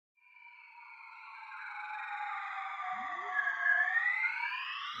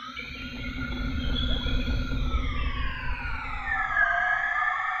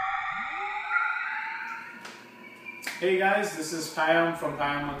Hey guys, this is Payam from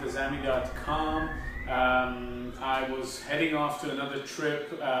PayamMontezami.com. I was heading off to another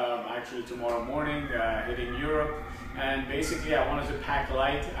trip, actually tomorrow morning, hitting Europe, and basically I wanted to pack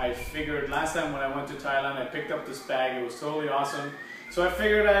light. I figured last time when I went to Thailand, I picked up this bag. It was totally awesome. So I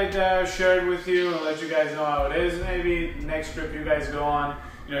figured I'd share it with you and let you guys know how it is. Maybe next trip you guys go on,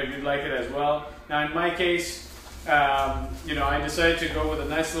 you'd like it as well. Now in my case, I decided to go with a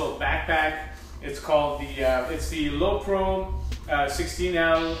nice little backpack. It's called it's the LowePro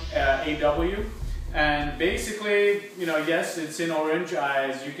 16L AW, and basically, yes, it's in orange.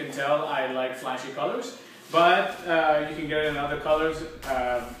 As you can tell, I like flashy colors, but you can get it in other colors.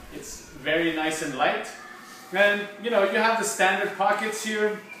 It's very nice and light, and you have the standard pockets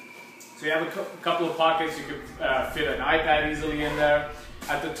here. So you have a couple of pockets. You could fit an iPad easily in there.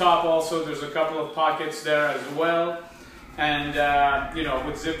 At the top also, there's a couple of pockets there as well. And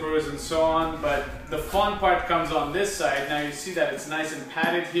with zippers and so on, but the fun part comes on this side. Now you see that it's nice and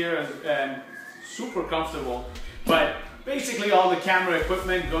padded here and super comfortable, but basically all the camera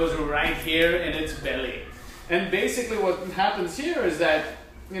equipment goes right here in its belly. And basically what happens here is that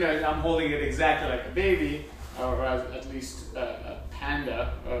I'm holding it exactly like a baby, or at least a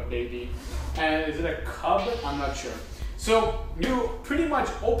panda baby. And is it a cub? I'm not sure. So you pretty much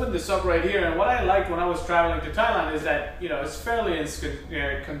open this up right here, and what I liked when I was traveling to Thailand is that it's fairly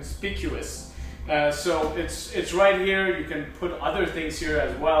conspicuous. So it's right here. You can put other things here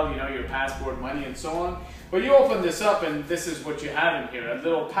as well, your passport, money, and so on. But you open this up, and this is what you have in here: a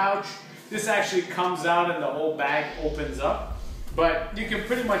little pouch. This actually comes out, and the whole bag opens up. But you can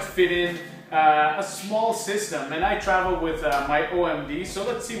pretty much fit in a small system. And I travel with my OM-D, so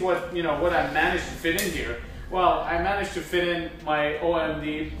let's see what I managed to fit in here. Well, I managed to fit in my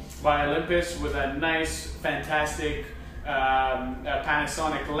OM-D by Olympus with a nice, fantastic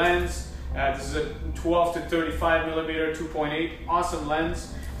Panasonic lens. This is a 12 to 35 millimeter 2.8, awesome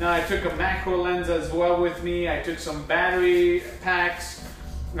lens. Now I took a macro lens as well with me. I took some battery packs.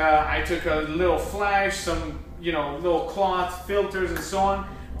 I took a little flash, some little cloth filters and so on.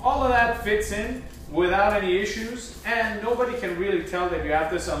 All of that fits in without any issues, and nobody can really tell that you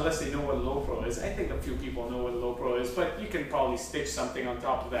have this unless they know what LowePro is. I think a few people know what LowePro is, but you can probably stitch something on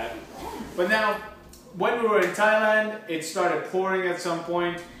top of that. But now, when we were in Thailand, it started pouring at some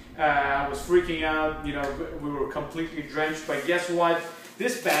point. I was freaking out, we were completely drenched, but guess what?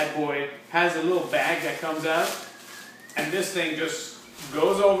 This bad boy has a little bag that comes out, and this thing just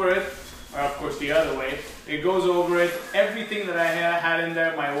goes over it. Or of course the other way, it goes over it. Everything that I had in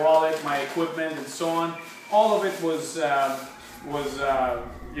there, my wallet, my equipment, and so on, all of it was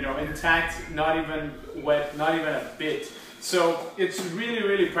intact, not even wet, not even a bit. So it's really,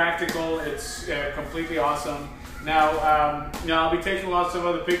 really practical. It's completely awesome. Now, I'll be taking lots of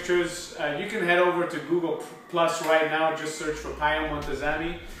other pictures. You can head over to Google Plus right now. Just search for Payam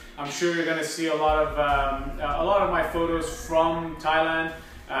Montezami. I'm sure you're going to see a lot of my photos from Thailand.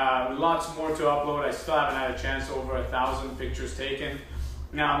 Lots more to upload. I still haven't had a chance. Over 1,000 pictures taken.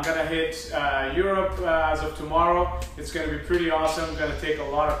 Now I'm gonna hit Europe as of tomorrow. It's gonna be pretty awesome. I'm gonna take a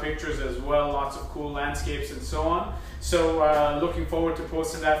lot of pictures as well, lots of cool landscapes and so on. So looking forward to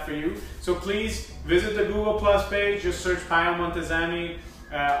posting that for you. So please visit the Google Plus page. Just search Payam Montezami.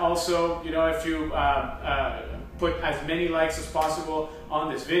 Also, if you put as many likes as possible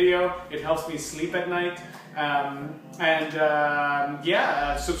on this video, it helps me sleep at night.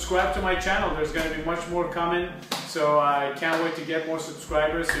 Subscribe to my channel. There's going to be much more coming, so I can't wait to get more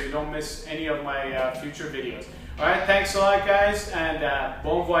subscribers so you don't miss any of my future videos. Alright, thanks a lot guys, and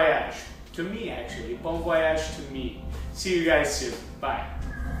bon voyage to me, actually. Bon voyage to me. See you guys soon. Bye.